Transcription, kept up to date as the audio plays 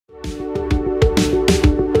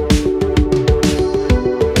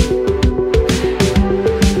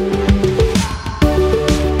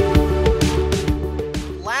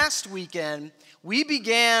weekend, we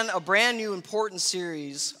began a brand new important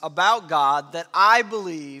series about God that I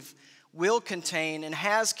believe will contain and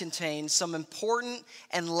has contained some important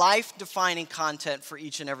and life-defining content for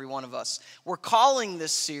each and every one of us. We're calling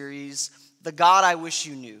this series, The God I Wish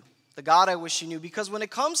You Knew. The God I Wish You Knew. Because when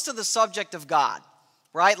it comes to the subject of God,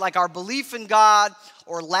 right, like our belief in God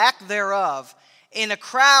or lack thereof, in a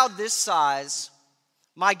crowd this size,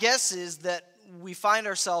 my guess is that we find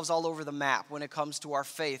ourselves all over the map when it comes to our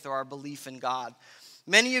faith or our belief in God.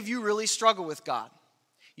 Many of you really struggle with God.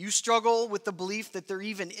 You struggle with the belief that there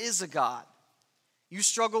even is a God. You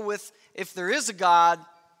struggle with, if there is a God,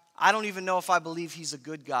 I don't even know if I believe he's a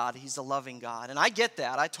good God, he's a loving God. And I get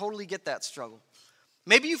that. I totally get that struggle.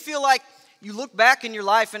 Maybe you feel like you look back in your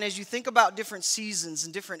life, and as you think about different seasons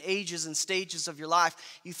and different ages and stages of your life,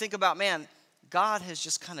 you think about, man, God has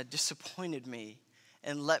just kind of disappointed me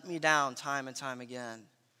and let me down time and time again.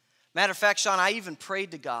 Matter of fact, Shawn, I even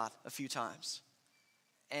prayed to God a few times.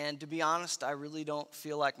 And to be honest, I really don't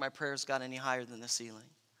feel like my prayers got any higher than the ceiling.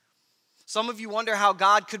 Some of you wonder how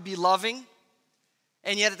God could be loving,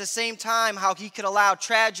 and yet at the same time, how he could allow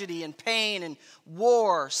tragedy and pain and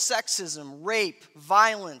war, sexism, rape,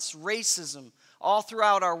 violence, racism, all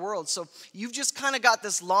throughout our world. So you've just kind of got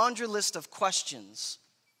this laundry list of questions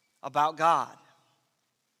about God.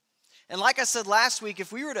 And like I said last week,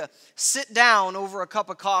 if we were to sit down over a cup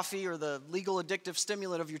of coffee or the legal addictive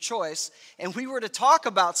stimulant of your choice, and we were to talk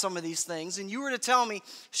about some of these things, and you were to tell me,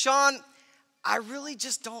 Shawn, I really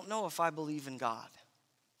just don't know if I believe in God.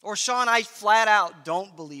 Or Shawn, I flat out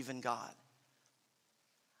don't believe in God.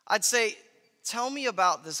 I'd say, tell me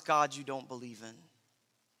about this God you don't believe in.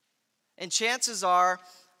 And chances are,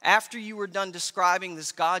 after you were done describing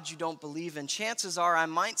this God you don't believe in, chances are I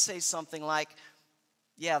might say something like,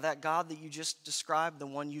 yeah, that God that you just described, the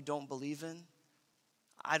one you don't believe in,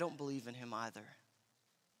 I don't believe in him either.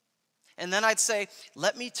 And then I'd say,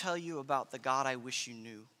 let me tell you about the God I wish you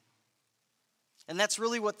knew. And that's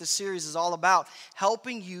really what the series is all about,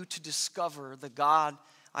 helping you to discover the God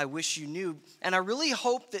I wish you knew. And I really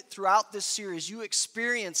hope that throughout this series you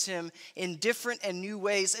experience him in different and new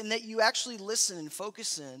ways, and that you actually listen and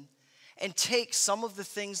focus in and take some of the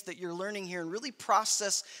things that you're learning here and really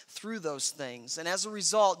process through those things. And as a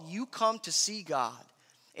result, you come to see God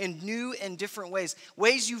in new and different ways,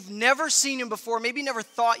 ways you've never seen him before, maybe never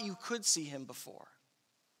thought you could see him before.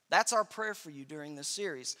 That's our prayer for you during this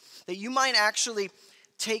series, that you might actually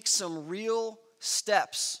take some real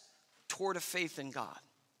steps toward a faith in God.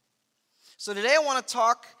 So today I want to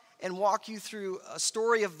talk and walk you through a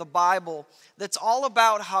story of the Bible that's all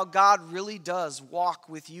about how God really does walk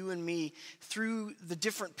with you and me through the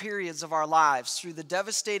different periods of our lives, through the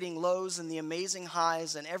devastating lows and the amazing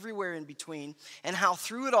highs and everywhere in between, and how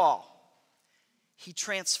through it all, he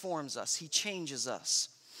transforms us, he changes us.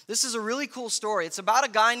 This is a really cool story. It's about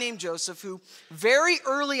a guy named Joseph who very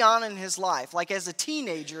early on in his life, like as a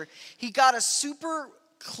teenager, he got a super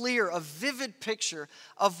clear, a vivid picture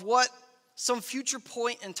of what some future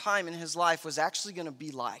point in time in his life was actually going to be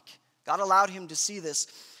like. God allowed him to see this.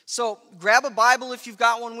 So grab a Bible if you've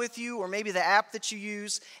got one with you, or maybe the app that you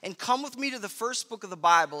use, and come with me to the first book of the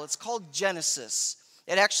Bible. It's called Genesis.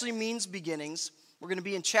 It actually means beginnings. We're going to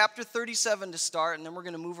be in chapter 37 to start, and then we're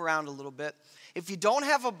going to move around a little bit. If you don't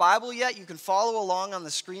have a Bible yet, you can follow along on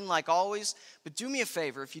the screen like always. But do me a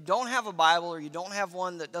favor, if you don't have a Bible or you don't have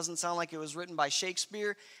one that doesn't sound like it was written by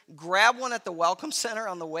Shakespeare, grab one at the Welcome Center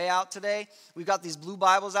on the way out today. We've got these blue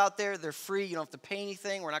Bibles out there. They're free. You don't have to pay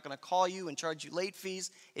anything. We're not going to call you and charge you late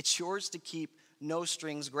fees. It's yours to keep, no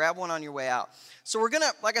strings. Grab one on your way out. So we're going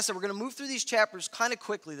to, like I said, we're going to move through these chapters kind of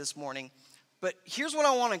quickly this morning. But here's what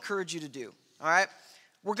I want to encourage you to do, all right?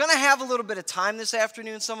 We're going to have a little bit of time this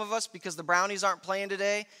afternoon, some of us, because the Brownies aren't playing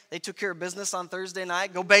today. They took care of business on Thursday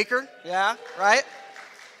night. Go Baker, yeah, right?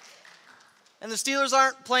 And the Steelers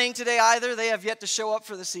aren't playing today either. They have yet to show up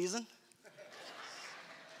for the season.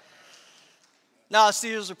 No, the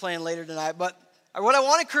Steelers are playing later tonight. But what I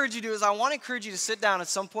want to encourage you to do is I want to encourage you to sit down at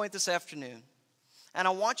some point this afternoon. And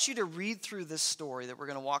I want you to read through this story that we're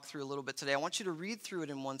going to walk through a little bit today. I want you to read through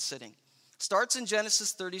it in one sitting. Starts in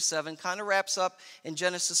Genesis 37, kind of wraps up in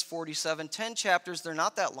Genesis 47. 10 chapters, they're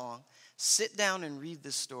not that long. Sit down and read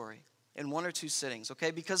this story in one or two sittings, okay?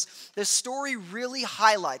 Because this story really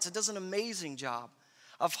highlights, it does an amazing job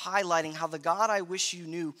of highlighting how the God I wish you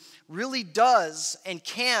knew really does and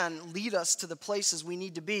can lead us to the places we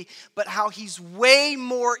need to be, but how he's way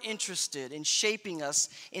more interested in shaping us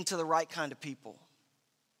into the right kind of people.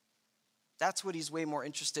 That's what he's way more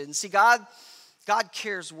interested in. See, God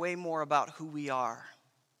cares way more about who we are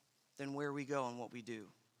than where we go and what we do.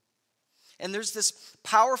 And there's this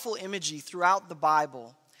powerful imagery throughout the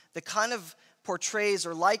Bible that kind of portrays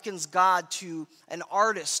or likens God to an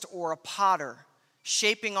artist or a potter,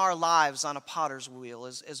 shaping our lives on a potter's wheel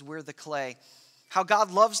as we're the clay. How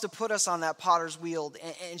God loves to put us on that potter's wheel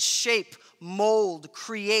and shape, mold,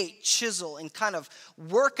 create, chisel, and kind of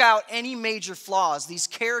work out any major flaws, these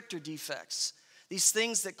character defects, these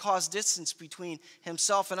things that cause distance between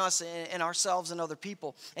himself and us and ourselves and other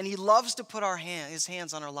people. And he loves to put his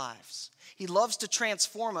hands on our lives. He loves to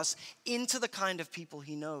transform us into the kind of people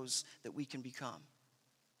he knows that we can become.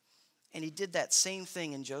 And he did that same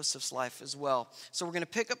thing in Joseph's life as well. So we're going to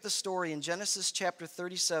pick up the story in Genesis chapter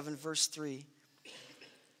 37, verse 3.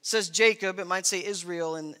 It says Jacob, it might say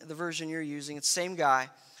Israel in the version you're using, it's the same guy,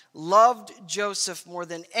 loved Joseph more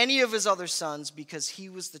than any of his other sons because he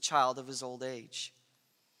was the child of his old age.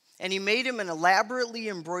 And he made him an elaborately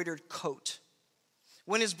embroidered coat.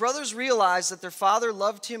 When his brothers realized that their father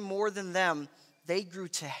loved him more than them, they grew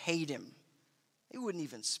to hate him. They wouldn't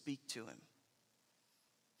even speak to him.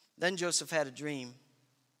 Then Joseph had a dream.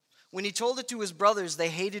 When he told it to his brothers, they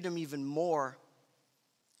hated him even more.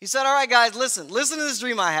 He said, all right, guys, listen to this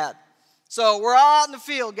dream I had. So we're all out in the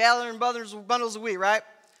field gathering bundles of wheat, right?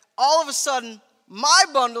 All of a sudden, my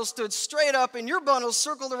bundle stood straight up and your bundle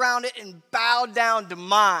circled around it and bowed down to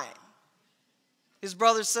mine. His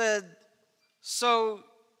brother said, so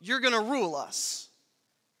you're going to rule us.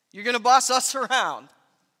 You're going to boss us around.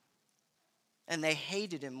 And they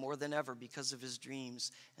hated him more than ever because of his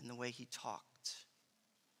dreams and the way he talked.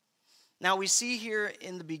 Now we see here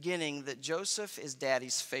in the beginning that Joseph is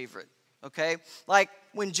daddy's favorite, okay? Like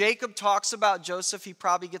when Jacob talks about Joseph, he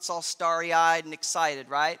probably gets all starry-eyed and excited,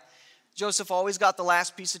 right? Joseph always got the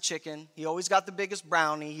last piece of chicken. He always got the biggest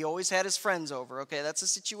brownie. He always had his friends over, okay? That's the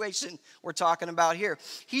situation we're talking about here.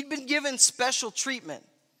 He'd been given special treatment.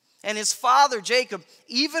 And his father, Jacob,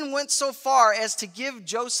 even went so far as to give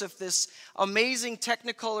Joseph this amazing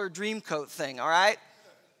Technicolor Dreamcoat thing, all right?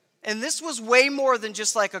 And this was way more than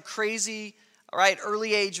just like a crazy, all right,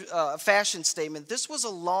 early age fashion statement. This was a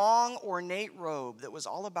long, ornate robe that was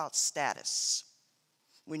all about status.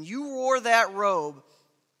 When you wore that robe,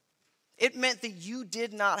 it meant that you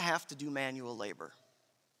did not have to do manual labor.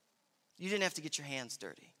 You didn't have to get your hands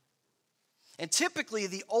dirty. And typically,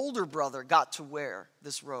 the older brother got to wear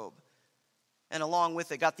this robe. And along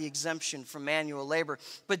with it, got the exemption from manual labor.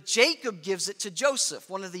 But Jacob gives it to Joseph,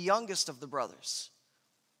 one of the youngest of the brothers.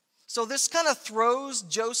 So this kind of throws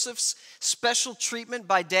Joseph's special treatment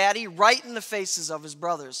by daddy right in the faces of his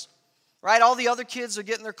brothers. Right? All the other kids are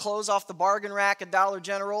getting their clothes off the bargain rack at Dollar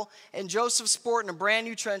General. And Joseph's sporting a brand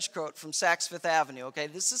new trench coat from Saks Fifth Avenue. Okay,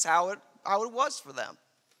 this is how it was for them.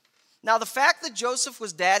 Now, the fact that Joseph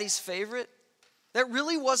was daddy's favorite, that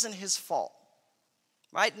really wasn't his fault,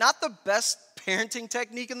 right? Not the best parenting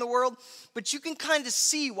technique in the world, but you can kind of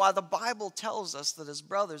see why the Bible tells us that his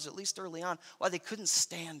brothers, at least early on, why they couldn't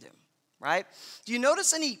stand him, right? Do you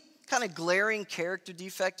notice any kind of glaring character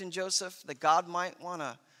defect in Joseph that God might want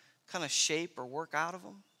to kind of shape or work out of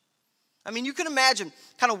him? I mean, you can imagine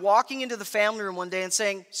kind of walking into the family room one day and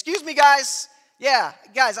saying, excuse me, guys. Yeah,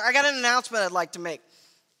 guys, I got an announcement I'd like to make.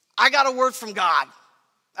 I got a word from God.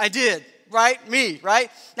 I did. Right? Me, right?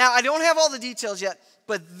 Now, I don't have all the details yet,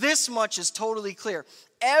 but this much is totally clear.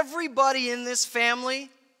 Everybody in this family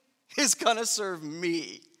is going to serve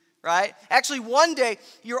me, right? Actually, one day,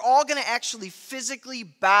 you're all going to actually physically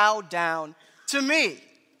bow down to me.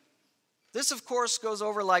 This, of course, goes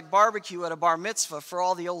over like barbecue at a bar mitzvah for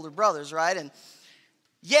all the older brothers, right? And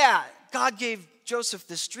yeah, God gave Joseph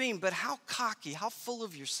this dream, but how cocky, how full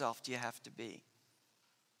of yourself do you have to be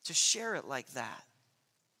to share it like that?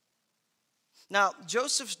 Now,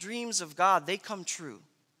 Joseph's dreams of God, they come true.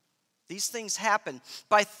 These things happen.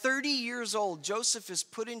 By 30 years old, Joseph is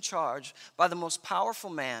put in charge by the most powerful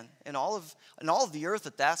man in all of the earth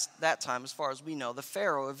at that time, as far as we know, the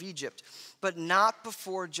Pharaoh of Egypt. But not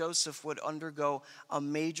before Joseph would undergo a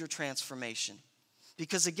major transformation.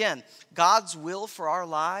 Because again, God's will for our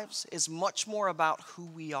lives is much more about who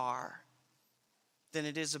we are than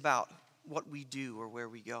it is about what we do or where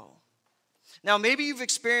we go. Now, maybe you've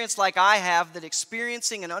experienced like I have, that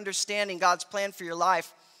experiencing and understanding God's plan for your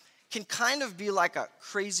life can kind of be like a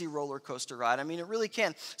crazy roller coaster ride. I mean, it really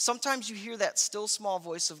can. Sometimes you hear that still small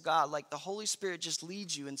voice of God, like the Holy Spirit just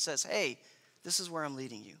leads you and says, hey, this is where I'm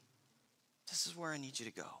leading you. This is where I need you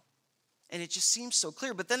to go. And it just seems so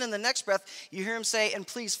clear. But then in the next breath, you hear him say, and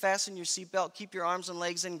please fasten your seatbelt, keep your arms and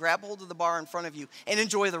legs in, grab hold of the bar in front of you, and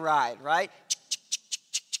enjoy the ride, right?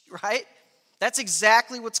 Right? That's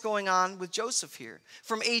exactly what's going on with Joseph here.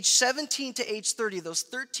 From age 17 to age 30, those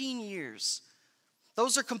 13 years,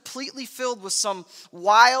 those are completely filled with some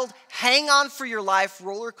wild, hang on for your life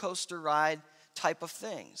roller coaster ride type of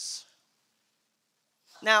things.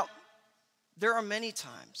 Now, there are many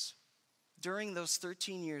times during those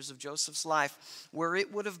 13 years of Joseph's life where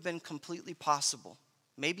it would have been completely possible,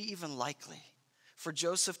 maybe even likely, for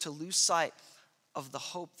Joseph to lose sight of the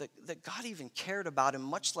hope that God even cared about him,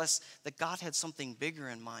 much less that God had something bigger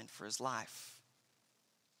in mind for his life.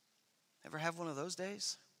 Ever have one of those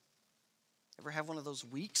days? Ever have one of those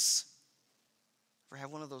weeks? Ever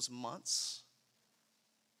have one of those months?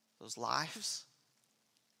 Those lives?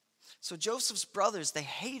 So Joseph's brothers, they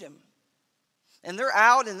hate him. And they're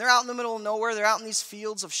out in the middle of nowhere. They're out in these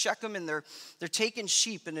fields of Shechem, and they're taking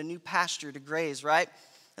sheep in a new pasture to graze, right?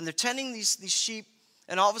 And they're tending these sheep,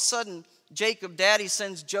 and all of a sudden, Jacob, daddy,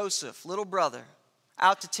 sends Joseph, little brother,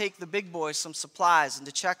 out to take the big boys some supplies and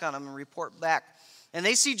to check on them and report back. And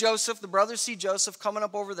they see Joseph, the brothers see Joseph coming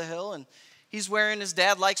up over the hill, and he's wearing his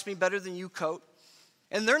dad likes me better than you coat.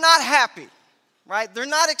 And they're not happy, right? They're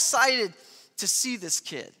not excited to see this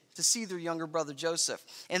kid, to see their younger brother Joseph.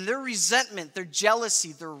 And their resentment, their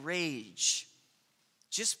jealousy, their rage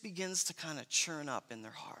just begins to kind of churn up in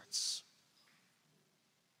their hearts.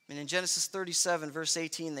 And in Genesis 37, verse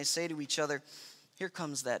 18, they say to each other, here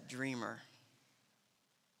comes that dreamer.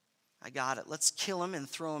 I got it. Let's kill him and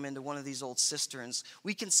throw him into one of these old cisterns.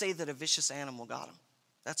 We can say that a vicious animal got him.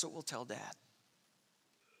 That's what we'll tell Dad.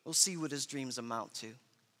 We'll see what his dreams amount to.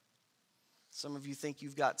 Some of you think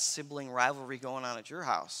you've got sibling rivalry going on at your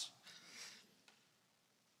house.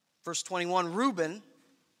 Verse 21, Reuben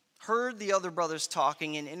heard the other brothers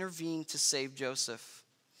talking and intervened to save Joseph.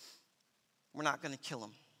 We're not going to kill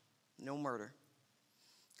him. No murder.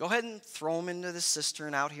 Go ahead and throw him into the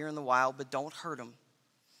cistern out here in the wild, but don't hurt him.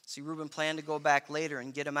 See, Reuben planned to go back later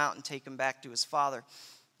and get him out and take him back to his father.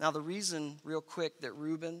 Now, the reason, real quick, that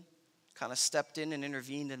Reuben kind of stepped in and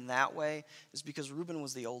intervened in that way is because Reuben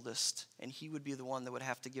was the oldest, and he would be the one that would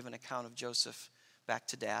have to give an account of Joseph back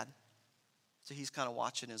to Dad. So he's kind of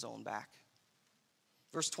watching his own back.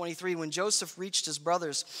 Verse 23, when Joseph reached his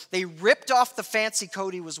brothers, they ripped off the fancy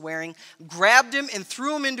coat he was wearing, grabbed him, and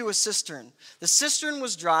threw him into a cistern. The cistern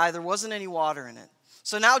was dry. There wasn't any water in it.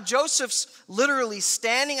 So now Joseph's literally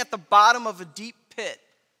standing at the bottom of a deep pit,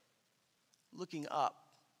 looking up.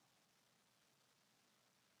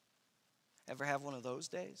 Ever have one of those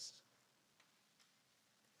days?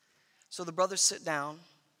 So the brothers sit down.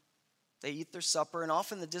 They eat their supper, and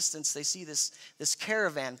off in the distance, they see this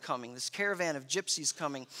caravan coming, this caravan of gypsies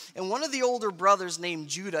coming. And one of the older brothers named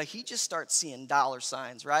Judah, he just starts seeing dollar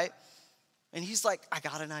signs, right? And he's like, I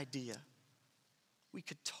got an idea. We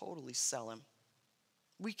could totally sell him.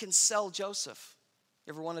 We can sell Joseph.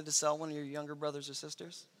 You ever wanted to sell one of your younger brothers or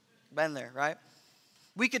sisters? Been there, right?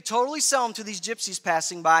 We could totally sell him to these gypsies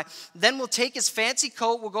passing by. Then we'll take his fancy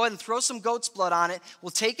coat. We'll go ahead and throw some goat's blood on it.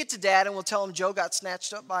 We'll take it to Dad, and we'll tell him Joe got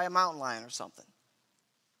snatched up by a mountain lion or something.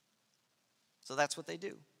 So that's what they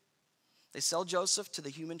do. They sell Joseph to the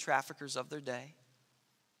human traffickers of their day.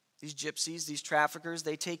 These gypsies, these traffickers,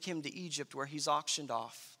 they take him to Egypt where he's auctioned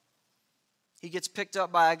off. He gets picked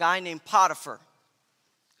up by a guy named Potiphar,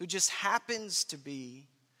 who just happens to be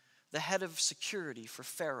the head of security for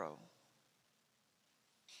Pharaoh.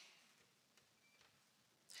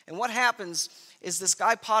 And what happens is this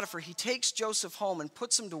guy Potiphar, he takes Joseph home and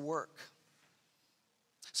puts him to work.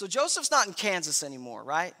 So Joseph's not in Kansas anymore,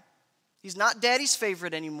 right? He's not daddy's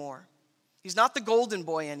favorite anymore. He's not the golden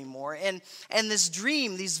boy anymore. And this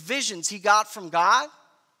dream, these visions he got from God,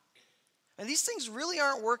 and these things really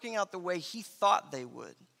aren't working out the way he thought they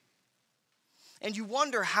would. And you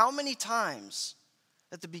wonder how many times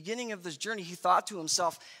at the beginning of this journey he thought to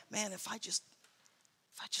himself, man, if I just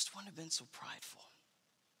wouldn't have been so prideful.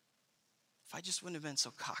 If I just wouldn't have been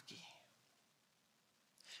so cocky.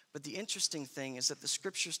 But the interesting thing is that the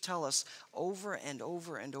scriptures tell us over and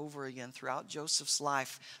over and over again throughout Joseph's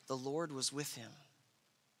life, the Lord was with him.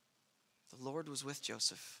 The Lord was with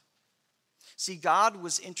Joseph. See, God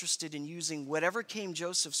was interested in using whatever came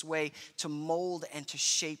Joseph's way to mold and to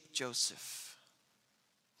shape Joseph.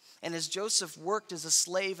 And as Joseph worked as a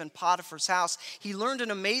slave in Potiphar's house, he learned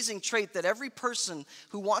an amazing trait that every person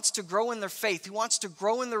who wants to grow in their faith, who wants to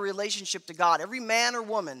grow in their relationship to God, every man or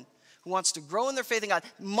woman who wants to grow in their faith in God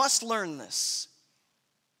must learn this.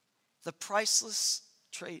 The priceless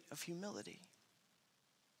trait of humility.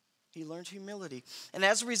 He learned humility. And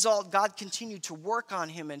as a result, God continued to work on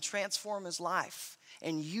him and transform his life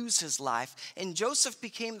and use his life. And Joseph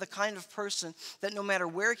became the kind of person that no matter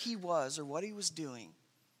where he was or what he was doing,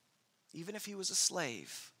 even if he was a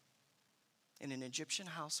slave in an Egyptian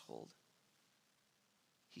household,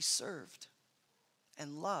 he served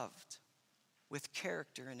and loved with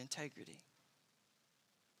character and integrity.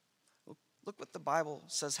 Look Look what the Bible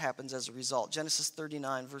says happens as a result. Genesis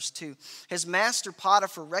 39, verse 2. His master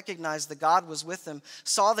Potiphar recognized that God was with him,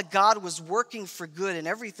 saw that God was working for good in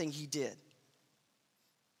everything he did.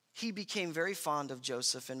 He became very fond of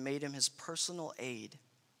Joseph and made him his personal aide.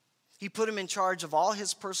 He put him in charge of all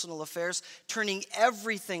his personal affairs, turning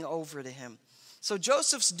everything over to him. So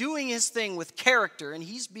Joseph's doing his thing with character, and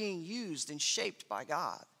he's being used and shaped by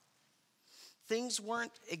God. Things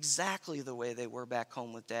weren't exactly the way they were back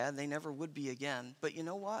home with Dad. They never would be again. But you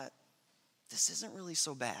know what? This isn't really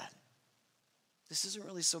so bad. This isn't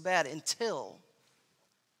really so bad until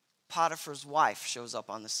Potiphar's wife shows up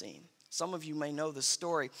on the scene. Some of you may know this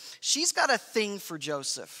story. She's got a thing for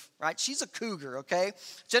Joseph, right? She's a cougar, okay?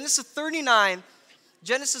 Genesis 39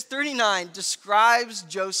 describes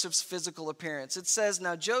Joseph's physical appearance. It says,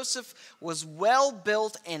 now Joseph was well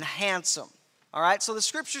built and handsome. All right, so the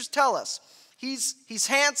scriptures tell us he's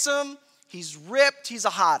handsome, he's ripped, he's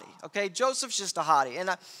a hottie. Okay, Joseph's just a hottie. And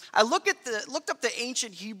I looked up the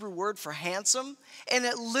ancient Hebrew word for handsome, and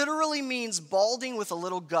it literally means balding with a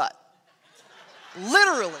little gut.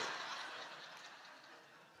 Literally.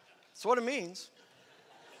 That's what it means.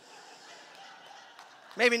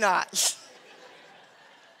 Maybe not.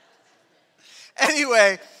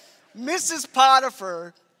 Anyway, Mrs.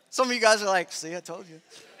 Potiphar, some of you guys are like, see, I told you.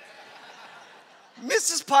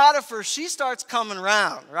 Mrs. Potiphar, she starts coming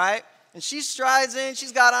around, right? And she strides in,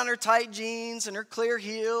 she's got on her tight jeans and her clear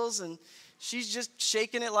heels, and she's just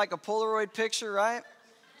shaking it like a Polaroid picture, right?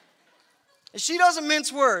 And she doesn't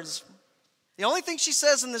mince words. The only thing she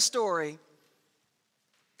says in this story,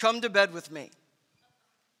 come to bed with me.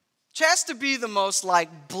 Which has to be the most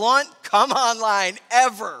like blunt come on line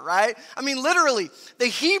ever, right? I mean, literally, the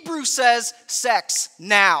Hebrew says sex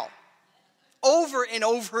now. Over and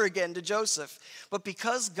over again to Joseph. But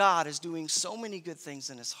because God is doing so many good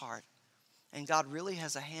things in his heart, and God really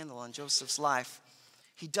has a handle on Joseph's life,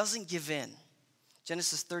 he doesn't give in.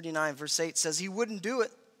 Genesis 39, verse 8 says he wouldn't do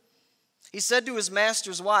it. He said to his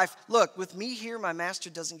master's wife, look, with me here, my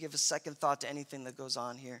master doesn't give a second thought to anything that goes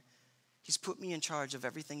on here. He's put me in charge of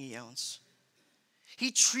everything he owns.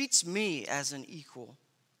 He treats me as an equal.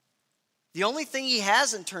 The only thing he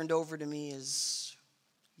hasn't turned over to me is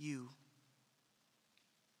you.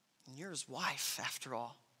 And you're his wife, after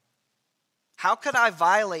all. How could I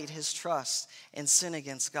violate his trust and sin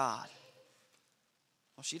against God?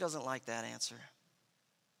 Well, she doesn't like that answer.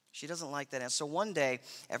 She doesn't like that answer. So one day,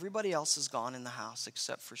 everybody else is gone in the house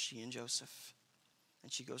except for she and Joseph.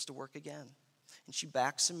 And she goes to work again. And she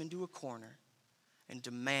backs him into a corner and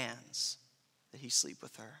demands that he sleep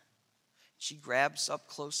with her. She grabs up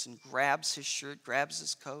close and grabs his shirt, grabs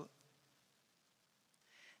his coat.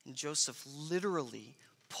 And Joseph literally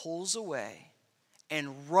pulls away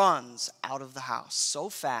and runs out of the house so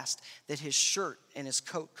fast that his shirt and his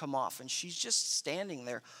coat come off. And she's just standing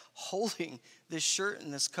there holding this shirt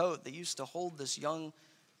and this coat that used to hold this young,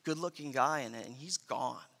 good-looking guy in it, and he's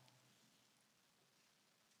gone.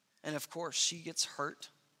 And of course, she gets hurt.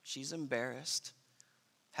 She's embarrassed.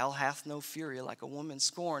 Hell hath no fury like a woman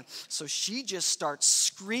scorned. So she just starts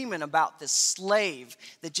screaming about this slave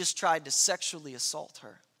that just tried to sexually assault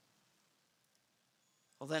her.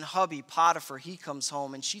 Well, then hubby, Potiphar, he comes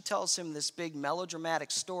home, and she tells him this big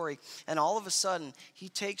melodramatic story, and all of a sudden, he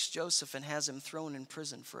takes Joseph and has him thrown in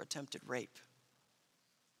prison for attempted rape.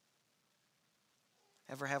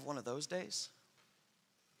 Ever have one of those days?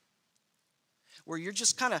 Where you're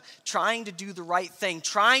just kind of trying to do the right thing,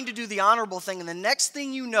 trying to do the honorable thing, and the next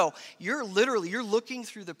thing you know, you're looking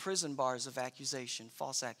through the prison bars of accusation,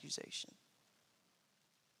 false accusation.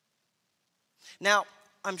 Now,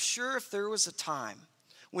 I'm sure if there was a time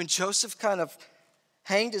when Joseph kind of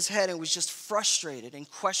hanged his head and was just frustrated and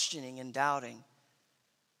questioning and doubting,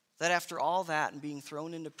 that after all that and being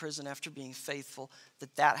thrown into prison after being faithful,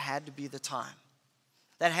 that had to be the time.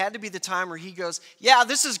 That had to be the time where he goes, yeah,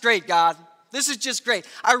 this is great, God. This is just great.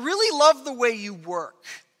 I really love the way you work.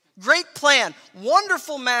 Great plan.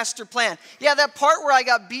 Wonderful master plan. Yeah, that part where I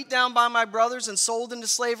got beat down by my brothers and sold into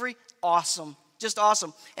slavery, awesome. Just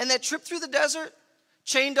awesome. And that trip through the desert,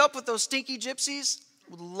 chained up with those stinky gypsies,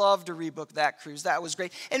 would love to rebook that cruise. That was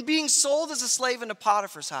great. And being sold as a slave into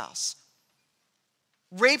Potiphar's house.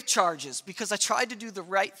 Rape charges because I tried to do the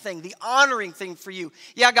right thing, the honoring thing for you.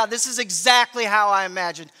 Yeah, God, this is exactly how I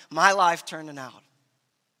imagined my life turning out.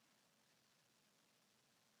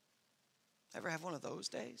 Ever have one of those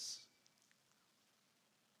days?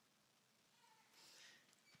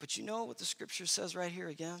 But you know what the scripture says right here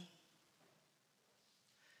again?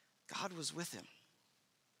 God was with him.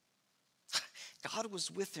 God was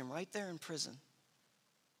with him right there in prison.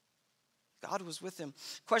 God was with him.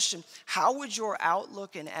 Question, how would your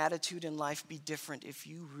outlook and attitude in life be different if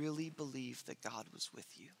you really believed that God was with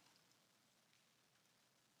you?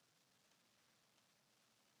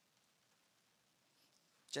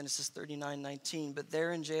 Genesis 39:19, but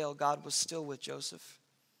there in jail, God was still with Joseph.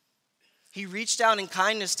 He reached out in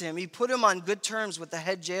kindness to him. He put him on good terms with the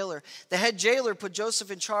head jailer. The head jailer put Joseph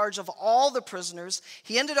in charge of all the prisoners.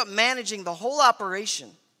 He ended up managing the whole operation.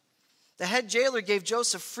 The head jailer gave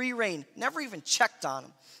Joseph free rein, never even checked on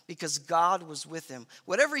him because God was with him.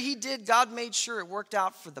 Whatever he did, God made sure it worked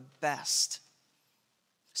out for the best.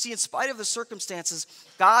 See, in spite of the circumstances,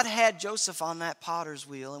 God had Joseph on that potter's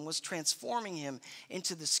wheel and was transforming him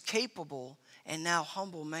into this capable and now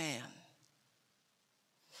humble man.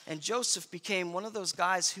 And Joseph became one of those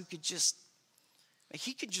guys who could just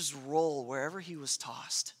roll wherever he was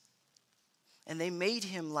tossed. And they made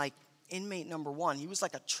him like inmate number one. He was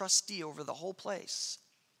like a trustee over the whole place.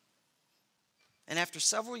 And after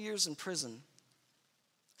several years in prison,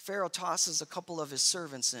 Pharaoh tosses a couple of his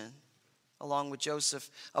servants in, along with Joseph,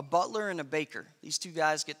 a butler and a baker. These two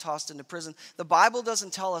guys get tossed into prison. The Bible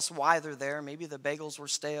doesn't tell us why they're there. Maybe the bagels were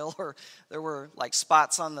stale or there were like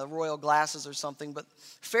spots on the royal glasses or something. But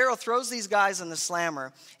Pharaoh throws these guys in the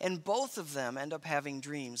slammer, and both of them end up having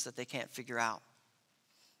dreams that they can't figure out.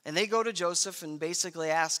 And they go to Joseph and basically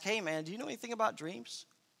ask, hey man, do you know anything about dreams?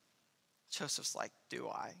 Joseph's like, do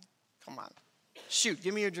I? Come on. Shoot,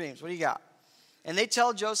 give me your dreams. What do you got? And they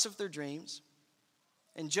tell Joseph their dreams.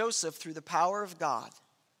 And Joseph, through the power of God,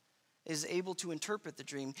 is able to interpret the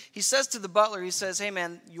dream. He says to the butler, he says, hey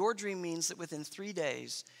man, your dream means that within 3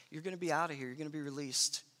 days, you're going to be out of here. You're going to be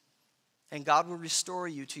released. And God will restore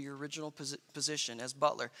you to your original position as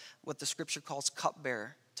butler, what the scripture calls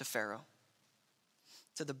cupbearer to Pharaoh.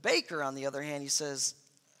 To the baker, on the other hand, he says,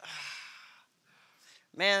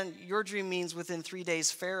 man, your dream means within 3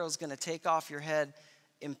 days, Pharaoh's going to take off your head,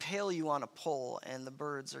 impale you on a pole, and the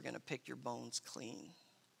birds are going to pick your bones clean.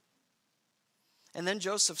 And then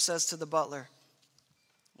Joseph says to the butler,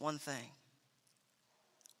 one thing,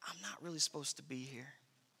 I'm not really supposed to be here.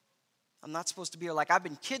 I'm not supposed to be here. Like, I've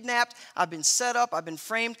been kidnapped, I've been set up, I've been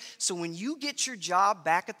framed. So when you get your job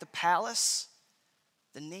back at the palace,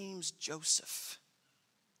 the name's Joseph.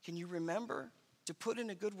 Can you remember to put in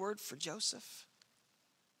a good word for Joseph?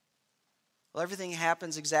 Well, everything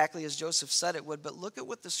happens exactly as Joseph said it would, but look at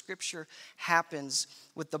what the scripture happens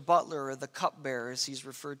with the butler or the cupbearer, as he's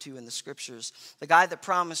referred to in the scriptures. The guy that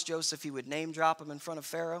promised Joseph he would name drop him in front of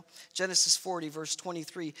Pharaoh. Genesis 40, verse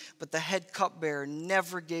 23, but the head cupbearer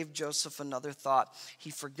never gave Joseph another thought. He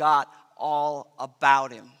forgot all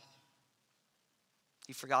about him.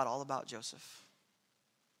 He forgot all about Joseph.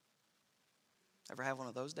 Ever have one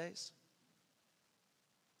of those days?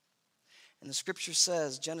 And the scripture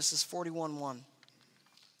says, Genesis 41:1,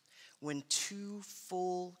 when 2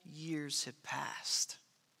 full years had passed,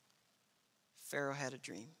 Pharaoh had a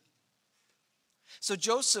dream. So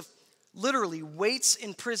Joseph literally waits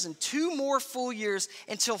in prison 2 more full years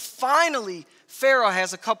until finally Pharaoh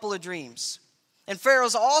has a couple of dreams. And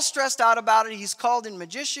Pharaoh's all stressed out about it. He's called in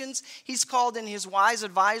magicians. He's called in his wise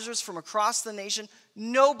advisors from across the nation.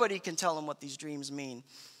 Nobody can tell him what these dreams mean.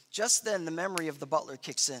 Just then, the memory of the butler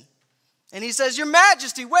kicks in. And he says, Your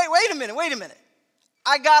Majesty, wait a minute.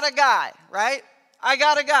 I got a guy, right? I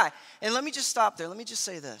got a guy. And let me just stop there. Let me just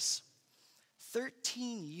say this.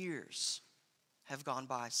 13 years have gone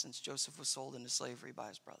by since Joseph was sold into slavery by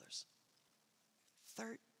his brothers.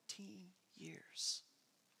 13 years.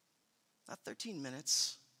 Not 13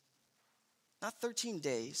 minutes. Not 13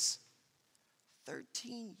 days.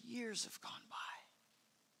 13 years have gone by.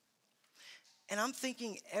 And I'm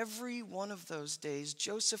thinking every one of those days,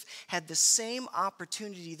 Joseph had the same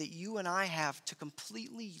opportunity that you and I have to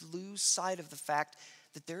completely lose sight of the fact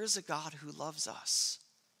that there is a God who loves us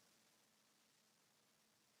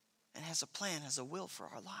and has a plan, has a will for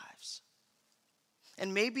our lives.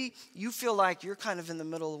 And maybe you feel like you're kind of in the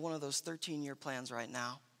middle of one of those 13-year plans right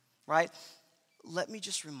now, right? Let me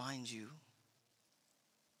just remind you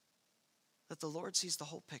that the Lord sees the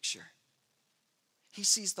whole picture. He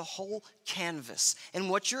sees the whole canvas. And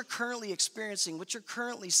what you're currently experiencing, what you're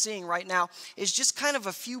currently seeing right now is just kind of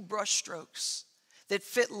a few brush strokes that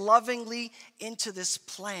fit lovingly into this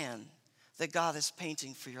plan that God is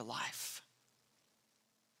painting for your life.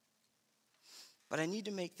 But I need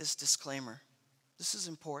to make this disclaimer. This is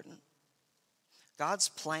important. God's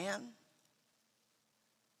plan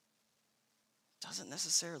doesn't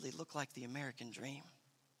necessarily look like the American dream.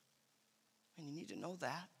 And you need to know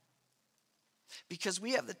that. Because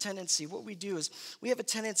we have the tendency, what we do is we have a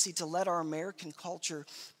tendency to let our American culture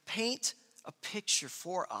paint a picture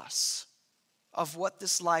for us of what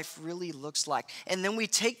this life really looks like. And then we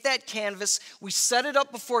take that canvas, we set it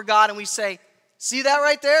up before God, and we say, see that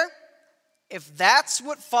right there? If that's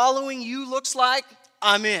what following you looks like,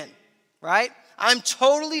 I'm in, right? I'm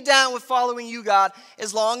totally down with following you, God,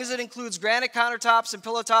 as long as it includes granite countertops and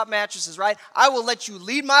pillow top mattresses, right? I will let you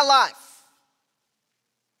lead my life.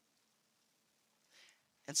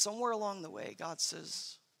 And somewhere along the way, God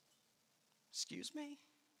says, excuse me?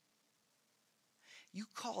 You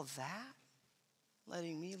call that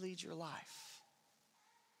letting me lead your life?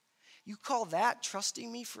 You call that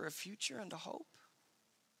trusting me for a future and a hope?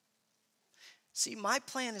 See, my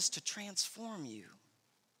plan is to transform you.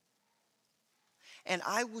 And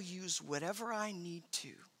I will use whatever I need to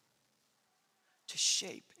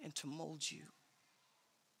shape and to mold you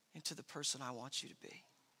into the person I want you to be.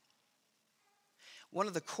 One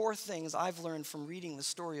of the core things I've learned from reading the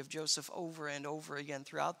story of Joseph over and over again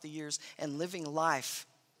throughout the years and living life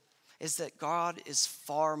is that God is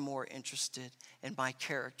far more interested in my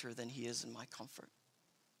character than he is in my comfort.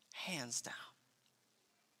 Hands down.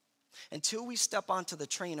 Until we step onto the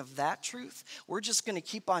train of that truth, we're just going to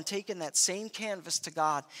keep on taking that same canvas to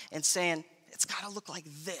God and saying, it's got to look like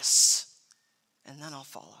this, and then I'll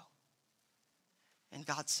follow. And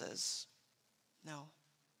God says, no,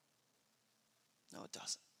 it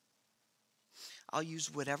doesn't. I'll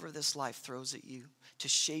use whatever this life throws at you to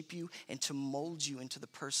shape you and to mold you into the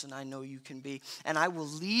person I know you can be. And I will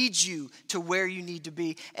lead you to where you need to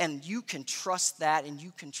be, and you can trust that, and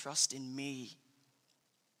you can trust in me.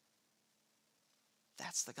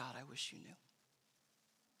 That's the God I wish you knew.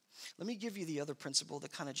 Let me give you the other principle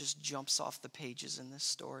that kind of just jumps off the pages in this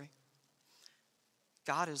story.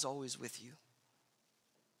 God is always with you.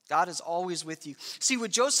 God is always with you. See, what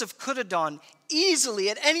Joseph could have done easily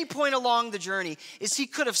at any point along the journey is he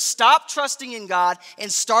could have stopped trusting in God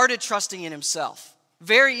and started trusting in himself.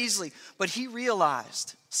 Very easily. But he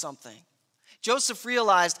realized something. Joseph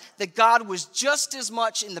realized that God was just as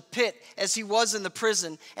much in the pit as he was in the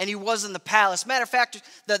prison and he was in the palace. Matter of fact,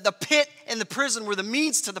 the pit and the prison were the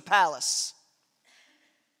means to the palace.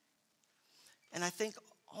 And I think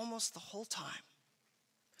almost the whole time,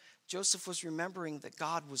 Joseph was remembering that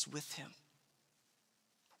God was with him,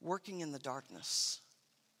 working in the darkness.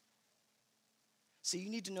 See,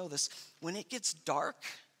 you need to know this. When it gets dark,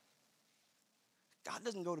 God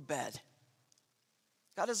doesn't go to bed.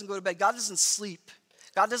 God doesn't go to bed. God doesn't sleep.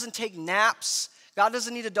 God doesn't take naps. God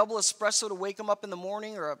doesn't need a double espresso to wake him up in the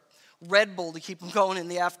morning or a Red Bull to keep him going in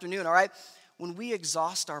the afternoon, all right? When we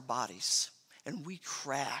exhaust our bodies and we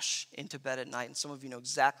crash into bed at night, and some of you know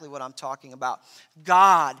exactly what I'm talking about,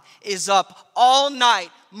 God is up all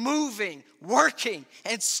night moving, working,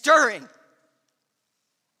 and stirring.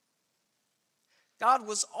 God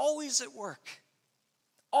was always at work.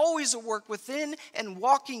 Always at work within and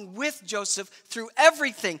walking with Joseph through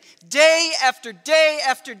everything, day after day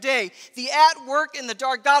after day. The at work in the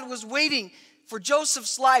dark, God was waiting for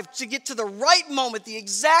Joseph's life to get to the right moment, the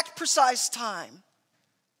exact precise time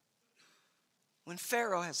when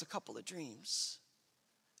Pharaoh has a couple of dreams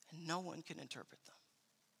and no one can interpret them.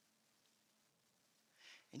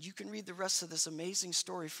 And you can read the rest of this amazing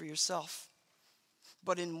story for yourself.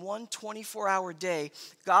 But in one 24-hour day,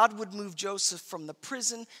 God would move Joseph from the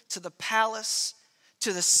prison to the palace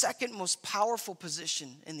to the second most powerful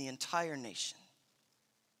position in the entire nation.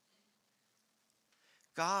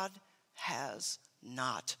 God has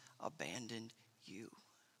not abandoned you.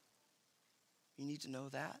 You need to know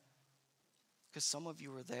that, because some of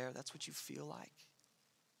you are there. That's what you feel like.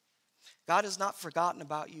 God has not forgotten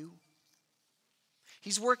about you.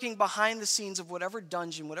 He's working behind the scenes of whatever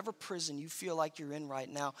dungeon, whatever prison you feel like you're in right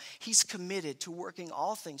now. He's committed to working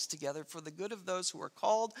all things together for the good of those who are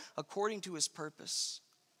called according to his purpose.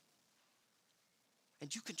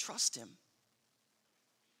 And you can trust him.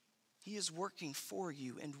 He is working for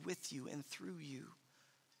you and with you and through you.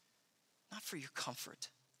 Not for your comfort.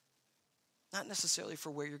 Not necessarily for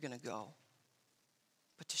where you're going to go.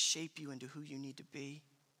 But to shape you into who you need to be.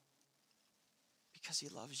 Because he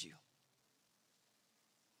loves you.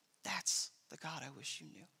 That's the God I wish you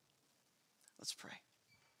knew. Let's pray.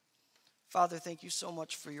 Father, thank you so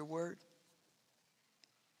much for your word.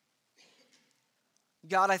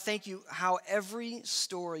 God, I thank you how every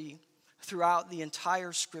story throughout the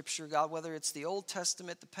entire scripture, God, whether it's the Old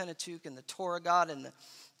Testament, the Pentateuch, and the Torah, God, and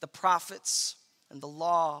the prophets, and the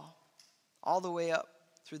law, all the way up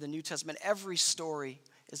through the New Testament, every story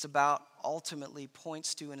is about, ultimately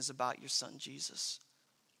points to and is about your son, Jesus.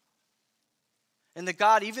 And that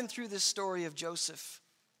God, even through this story of Joseph,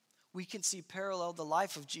 we can see parallel the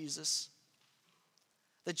life of Jesus.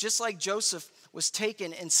 That just like Joseph was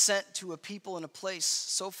taken and sent to a people in a place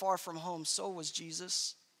so far from home, so was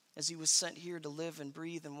Jesus, as he was sent here to live and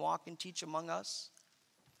breathe and walk and teach among us.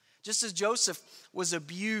 Just as Joseph was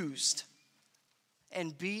abused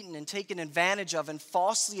and beaten and taken advantage of and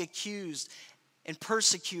falsely accused and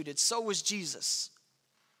persecuted, so was Jesus.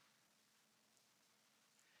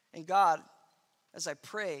 And God, as I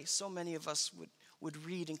pray, so many of us would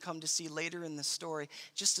read and come to see later in the story,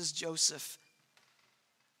 just as Joseph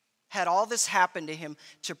had all this happen to him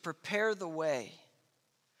to prepare the way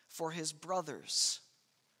for his brothers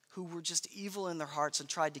who were just evil in their hearts and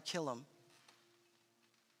tried to kill him,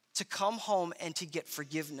 to come home and to get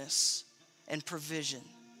forgiveness and provision.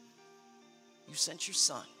 You sent your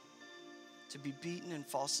son to be beaten and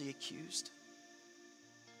falsely accused,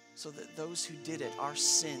 so that those who did it, our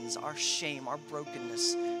sins, our shame, our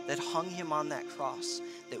brokenness, that hung him on that cross,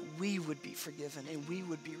 that we would be forgiven and we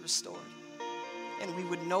would be restored. And we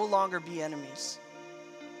would no longer be enemies.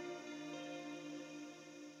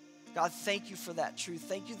 God, thank you for that truth.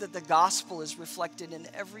 Thank you that the gospel is reflected in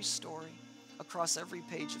every story, across every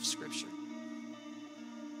page of Scripture.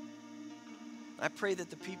 I pray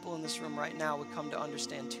that the people in this room right now would come to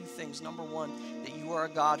understand two things. Number one, that you are a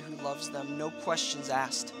God who loves them, no questions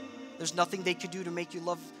asked. There's nothing they could do to make you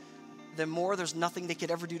love them more. There's nothing they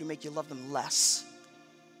could ever do to make you love them less.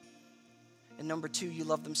 And number two, you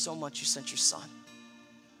love them so much you sent your son.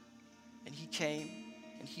 And he came,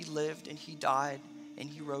 and he lived, and he died, and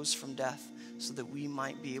he rose from death so that we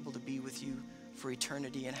might be able to be with you for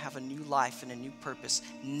eternity and have a new life and a new purpose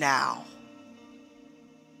now.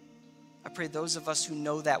 I pray those of us who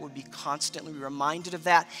know that would be constantly reminded of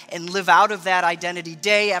that and live out of that identity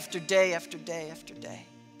day after day after day after day.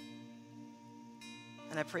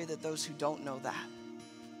 And I pray that those who don't know that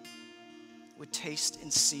would taste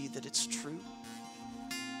and see that it's true,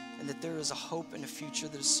 and that there is a hope and a future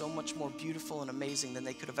that is so much more beautiful and amazing than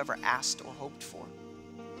they could have ever asked or hoped for.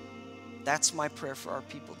 That's my prayer for our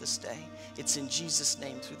people this day. It's in Jesus'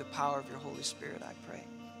 name, through the power of your Holy Spirit, I pray.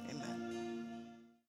 Amen.